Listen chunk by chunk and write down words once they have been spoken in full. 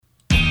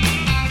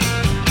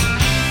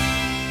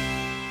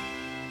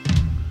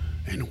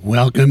and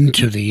welcome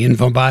to the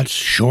Infobots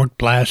Short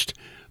Blast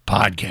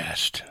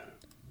Podcast.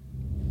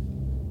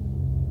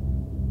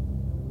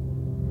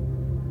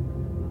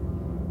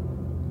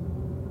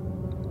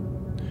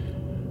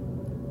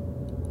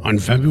 On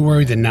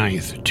February the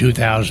 9th,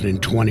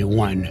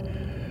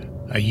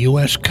 2021, a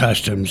U.S.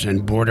 Customs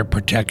and Border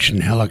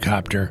Protection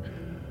helicopter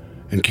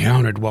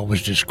encountered what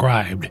was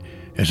described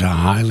as a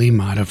highly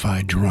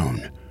modified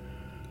drone,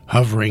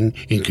 hovering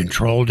in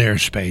controlled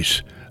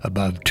airspace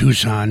above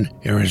Tucson,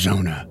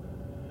 Arizona,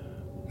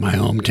 my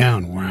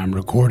hometown where I'm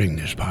recording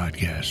this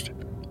podcast.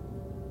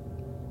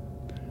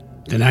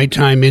 The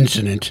nighttime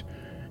incident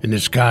in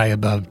the sky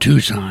above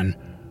Tucson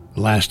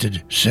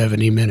lasted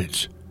 70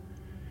 minutes.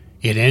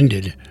 It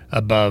ended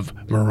above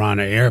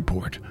Marana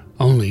Airport,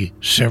 only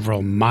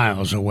several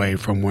miles away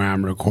from where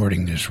I'm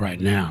recording this right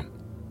now.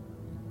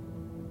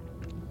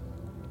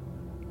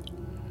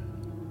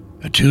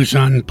 A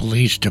Tucson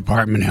Police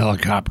Department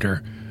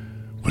helicopter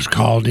was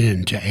called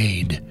in to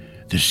aid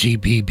the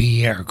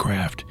CBP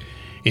aircraft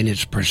in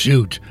its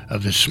pursuit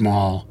of the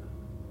small,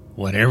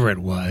 whatever it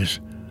was,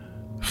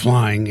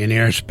 flying in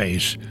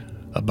airspace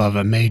above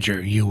a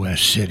major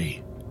U.S.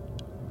 city.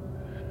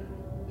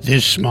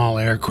 This small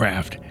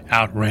aircraft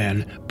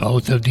outran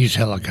both of these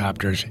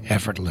helicopters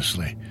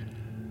effortlessly,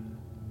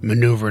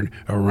 maneuvered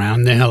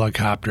around the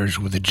helicopters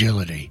with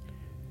agility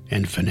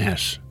and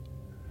finesse.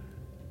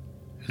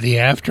 The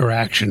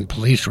after-action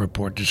police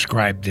report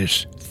described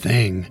this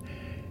thing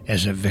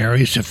as a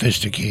very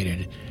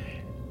sophisticated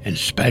and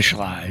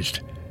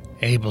specialized,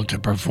 able to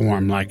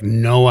perform like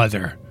no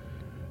other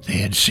they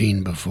had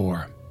seen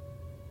before.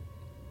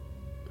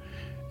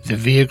 The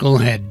vehicle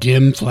had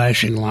dim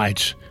flashing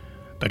lights,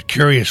 but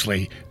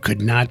curiously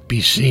could not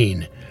be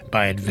seen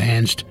by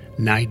advanced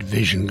night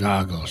vision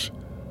goggles.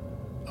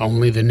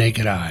 Only the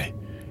naked eye,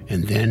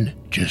 and then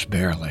just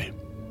barely.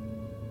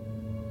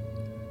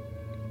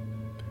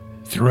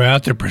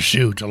 Throughout the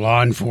pursuit,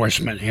 law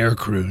enforcement air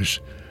crews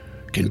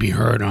can be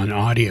heard on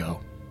audio,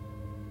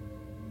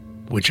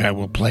 which I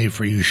will play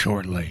for you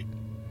shortly.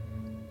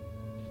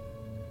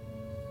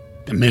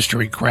 The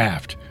mystery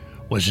craft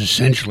was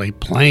essentially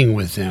playing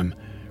with them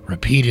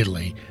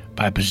repeatedly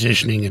by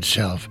positioning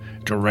itself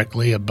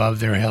directly above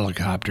their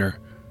helicopter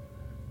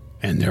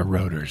and their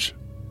rotors.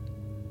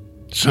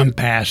 Some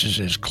passes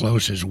as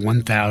close as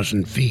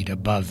 1,000 feet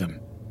above them.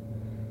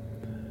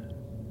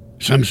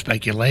 Some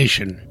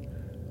speculation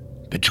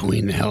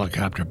between the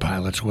helicopter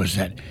pilots was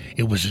that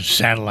it was a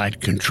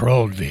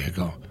satellite-controlled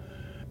vehicle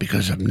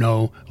because of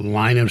no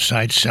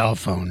line-of-sight cell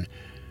phone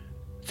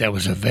that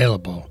was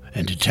available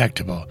and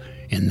detectable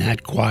in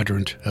that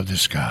quadrant of the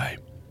sky.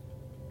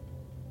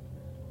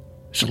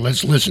 So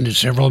let's listen to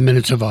several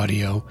minutes of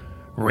audio,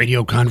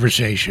 radio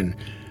conversation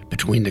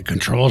between the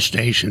control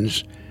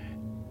stations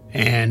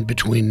and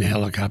between the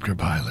helicopter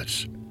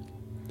pilots.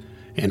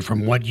 And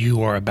from what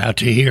you are about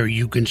to hear,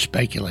 you can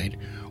speculate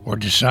or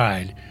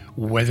decide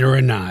whether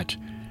or not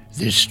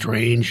this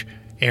strange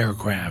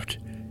aircraft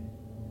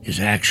is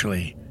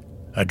actually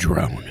a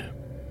drone.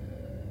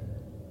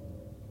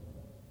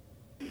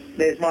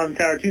 This Modern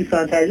Tower,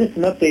 Tucson Tower, just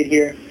an update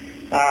here.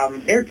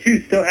 Air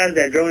 2 still has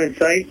that drone in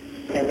sight,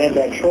 and then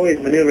Troy is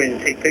maneuvering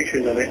to take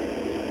pictures of it.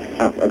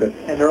 Oh, okay.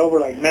 And they're over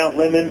like Mount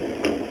Lemmon,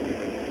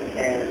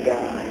 and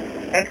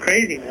that's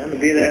crazy, man, to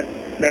be that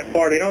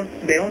far. They don't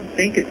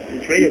think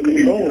it's radio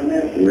controlled.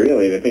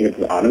 Really? They think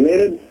it's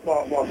automated?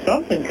 Well,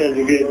 something,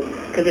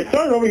 because it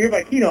started over here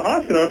by Keno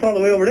Hospital. It's all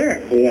the way over there.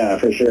 Yeah,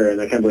 for sure.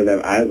 And I can't believe they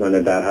have eyes on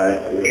it that high.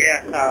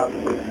 Yeah,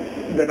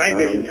 the night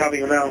vision's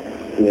helping them out.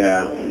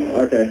 Yeah.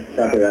 Okay,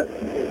 copy that.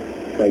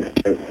 Thanks.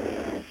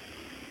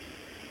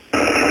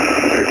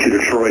 Air 2 to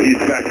Troy, he's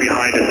back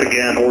behind us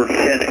again. We're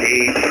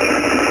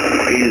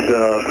 10-8. He's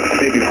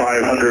maybe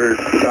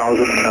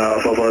 500,000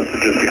 above us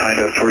and just behind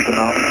us towards the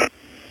mountain.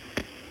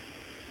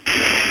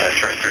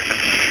 That's right, Christian.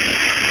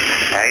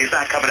 He's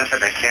not coming up in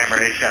the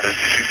camera. He's got a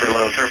super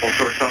low turbo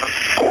source on him.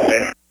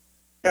 Okay.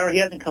 Tower, he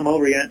hasn't come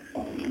over yet.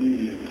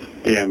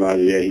 Yeah,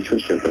 he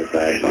switched to the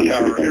side.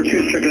 Air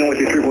 2's checking in with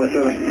you,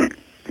 3.7.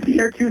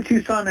 Air 2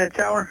 Tucson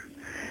Tower.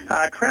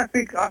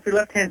 Traffic off your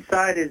left-hand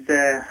side is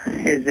a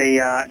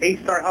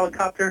A-Star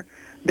helicopter.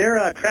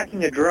 They're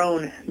tracking a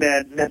drone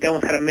that they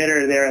almost had a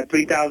emitter there at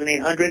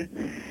 3,800,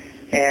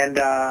 and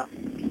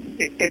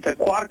it's a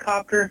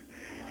quadcopter,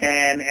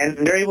 and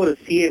they're able to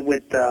see it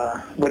with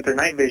their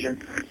night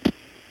vision.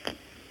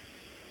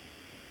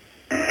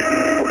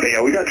 Okay,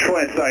 yeah, we got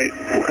Troy in sight.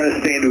 We're kind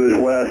of staying to his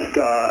west.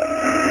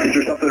 Is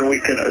there something we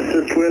can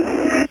assist with?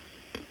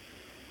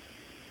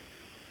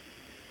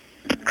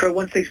 Troy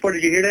 164,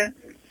 did you hear that?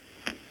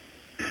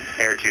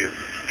 Air 2,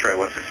 Troy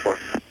 164.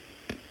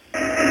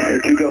 Air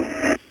 2, go.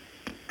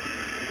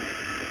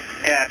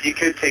 Yeah, if you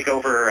could take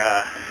over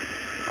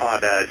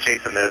on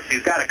chasing this.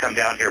 He's got to come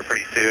down here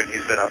pretty soon.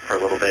 He's been up for a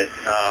little bit.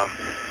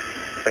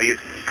 But he's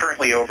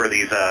currently over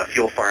these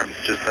fuel farms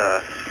just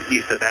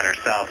east of Banner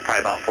South, probably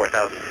about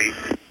 4,000 feet.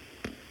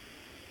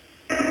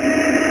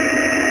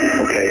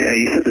 Okay,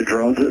 you said the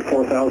drone's at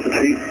 4,000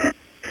 feet?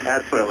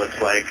 That's what it looks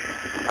like.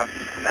 I'm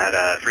at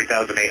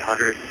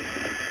 3,800.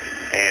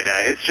 And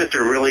it's just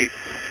a really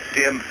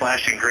dim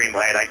flashing green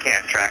light. I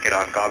can't track it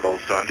on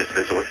goggles, so I'm just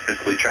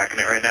physically tracking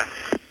it right now.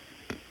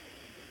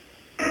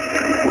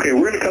 Okay,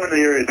 we're going to come into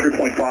the area at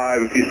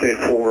 3.5 if you stay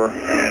at 4,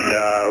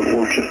 and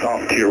we're just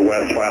off to your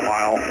west by a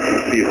mile.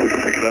 Let's see if we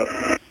can pick it up.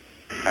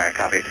 All right,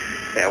 copy.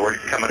 Yeah, we're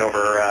coming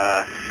over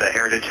the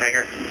Heritage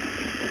hangar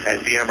at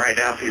VM right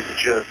now. He's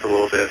just a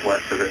little bit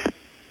west of it.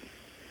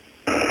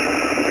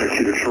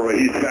 Shooter Troy,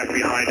 he's back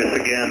behind us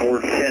again.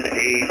 We're 10-8.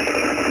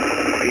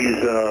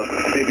 He's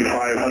maybe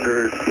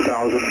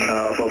 500,000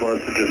 above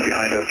us and just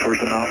behind us towards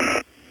the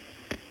mountain.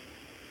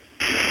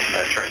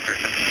 That's right,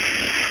 Tristan.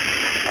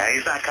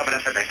 He's not coming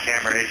up in the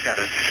camera. He's got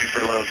a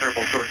super low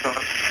thermal source on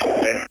him.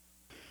 Okay.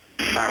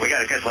 All right, we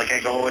got a good look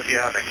angle with you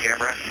on the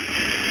camera.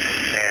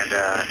 And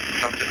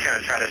I'm just going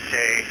to try to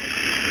stay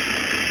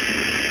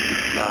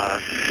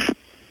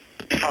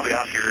probably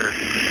off your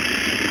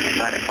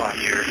 9 o'clock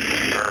here,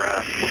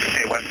 or we'll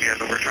stay west here,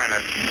 but we're trying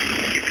to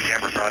keep the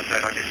camera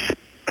broadside on you.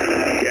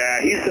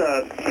 Yeah, he's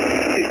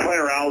playing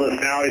around with us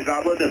now. He's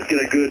not letting us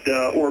get a good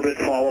orbit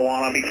follow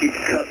on him. He keeps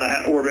cutting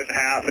the orbit in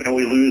half, and then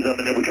we lose him,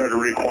 and then we try to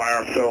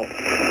reacquire him. So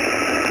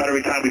about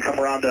every time we come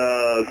around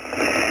to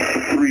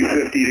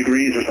 350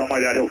 degrees or something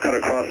like that, he'll cut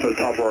across the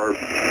top of our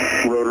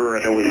rotor,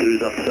 and then we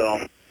lose him.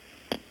 So.